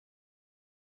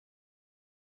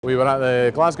We were at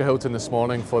the Glasgow Hilton this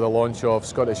morning for the launch of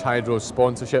Scottish Hydro's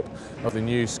sponsorship of the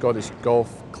new Scottish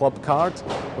Golf Club Card,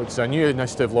 which is a new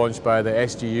initiative launched by the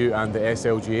SGU and the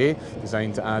SLGA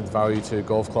designed to add value to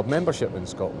golf club membership in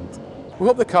Scotland. We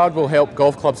hope the card will help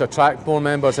golf clubs attract more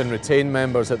members and retain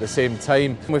members at the same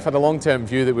time. We've had a long-term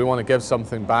view that we want to give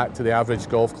something back to the average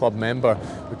golf club member.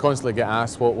 We constantly get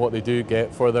asked what they do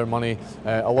get for their money.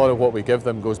 A lot of what we give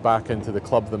them goes back into the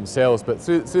club themselves, but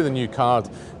through the new card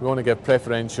we want to give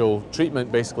preferential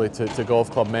treatment basically to golf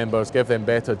club members, give them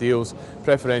better deals,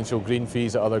 preferential green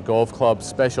fees at other golf clubs,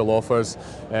 special offers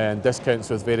and discounts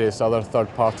with various other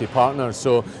third-party partners.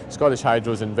 So Scottish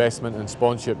Hydro's investment and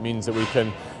sponsorship means that we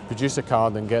can produce a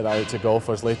card and get that out to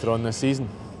golfers later on this season.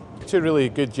 Two really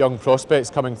good young prospects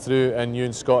coming through in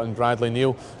Ewan Scott and Bradley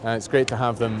Neal. It's great to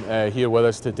have them here with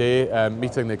us today,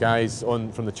 meeting the guys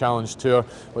from the Challenge Tour,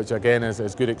 which again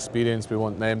is good experience. We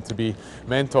want them to be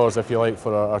mentors, if you like,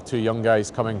 for our two young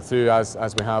guys coming through,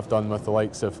 as we have done with the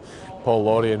likes of Paul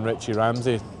Lawrie and Richie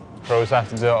Ramsey. Pros have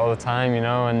to do it all the time, you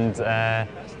know, and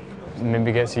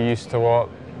maybe gets you used to what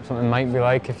something might be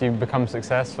like if you become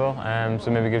successful,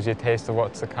 so maybe gives you a taste of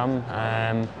what's to come.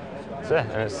 So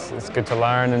yeah, and it's good to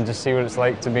learn and just see what it's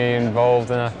like to be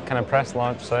involved in a kind of press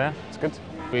launch, so yeah, it's good.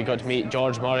 We got to meet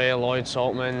George Murray, Lloyd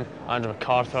Saltman, Andrew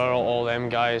MacArthur, all them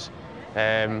guys.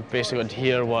 Basically got to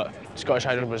hear what Scottish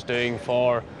Hydro was doing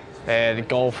for the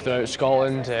golf throughout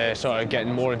Scotland, sort of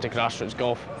getting more into grassroots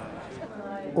golf.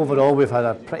 Overall, we've had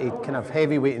a pretty kind of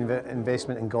heavyweight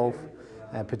investment in golf,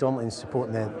 predominantly in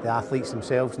supporting the athletes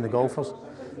themselves and the golfers.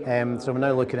 So we're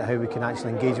now looking at how we can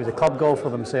actually engage with the club golfer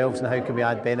themselves and how can we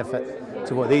add benefit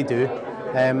to what they do.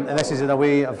 And this is in a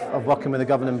way of working with the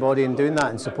governing body and doing that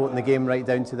and supporting the game right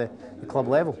down to the club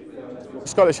level.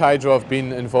 Scottish Hydro have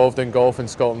been involved in golf in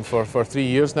Scotland for 3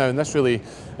 years now, and this really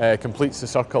completes the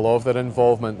circle of their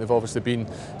involvement. They've obviously been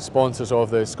sponsors of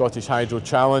the Scottish Hydro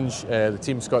Challenge, the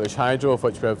Team Scottish Hydro, of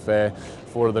which we have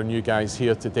 4 of their new guys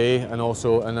here today, and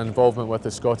also an involvement with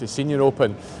the Scottish Senior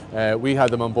Open. We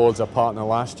had them on board as a partner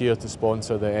last year to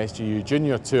sponsor the SGU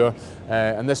Junior Tour,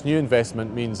 and this new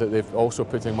investment means that they've also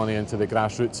putting money into the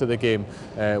grassroots of the game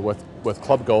with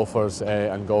club golfers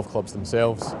and golf clubs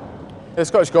themselves. The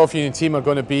Scottish Golf Union team are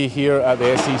going to be here at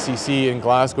the SECC in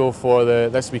Glasgow for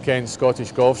this weekend's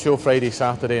Scottish Golf Show, Friday,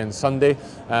 Saturday and Sunday.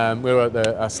 We're at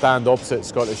a stand opposite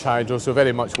Scottish Hydro, so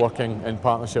very much working in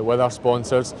partnership with our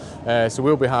sponsors. So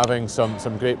we'll be having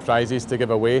some great prizes to give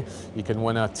away. You can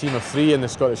win a team of 3 in the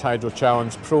Scottish Hydro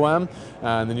Challenge Pro-Am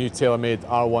and the new TaylorMade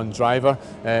R1 driver,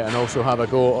 and also have a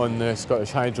go on the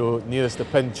Scottish Hydro Nearest the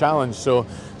Pin Challenge. So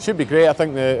should be great. I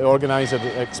think the organisers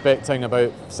are expecting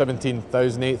about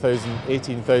 17,000, 8,000,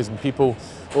 18,000 people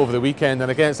over the weekend,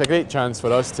 and again it's a great chance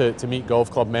for us to meet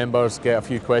golf club members, get a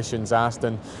few questions asked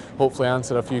and hopefully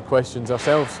answer a few questions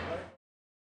ourselves.